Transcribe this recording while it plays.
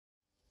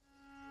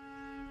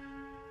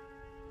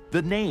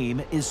The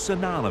name is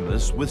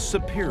synonymous with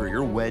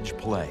superior wedge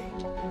play.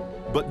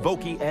 But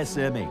Vokey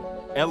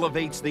SM8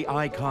 elevates the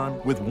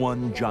icon with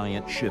one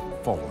giant shift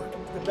forward.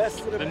 The best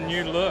of the The best.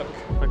 new look.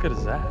 How good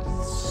is that?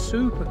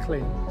 Super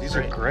clean. These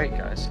are great,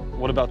 guys.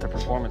 What about the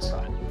performance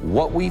side?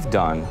 What we've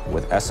done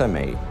with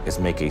SM8 is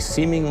make a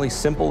seemingly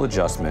simple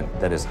adjustment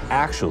that is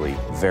actually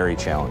very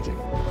challenging.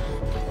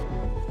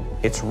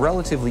 It's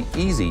relatively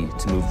easy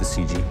to move the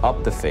CG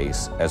up the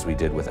face as we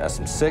did with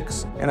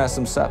SM6 and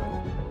SM7.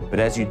 But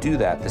as you do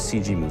that, the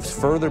CG moves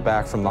further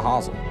back from the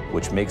hosel,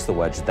 which makes the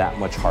wedge that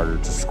much harder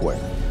to square.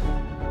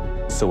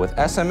 So with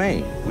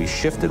SM8, we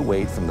shifted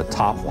weight from the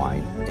top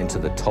line into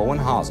the toe and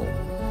hosel,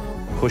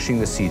 pushing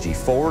the CG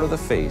forward of the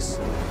face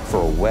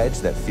for a wedge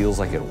that feels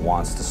like it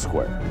wants to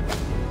square.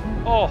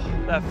 Oh,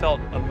 that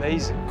felt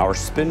amazing. Our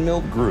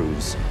spin-milled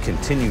grooves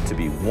continue to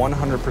be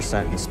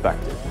 100%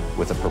 inspected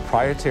with a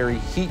proprietary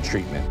heat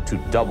treatment to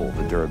double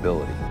the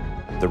durability.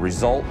 The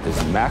result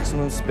is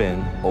maximum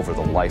spin over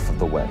the life of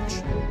the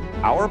wedge.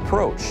 Our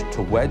approach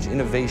to wedge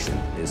innovation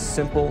is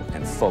simple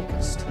and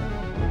focused.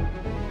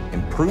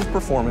 Improve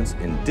performance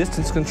in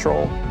distance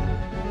control,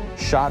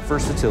 shot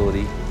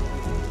versatility,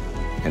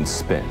 and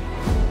spin.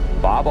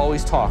 Bob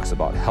always talks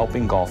about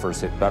helping golfers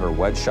hit better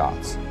wedge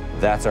shots.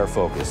 That's our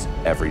focus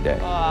every day.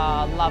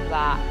 Oh, love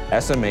that.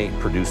 SM8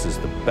 produces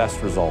the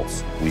best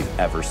results we've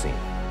ever seen.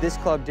 This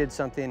club did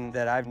something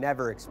that I've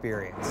never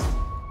experienced.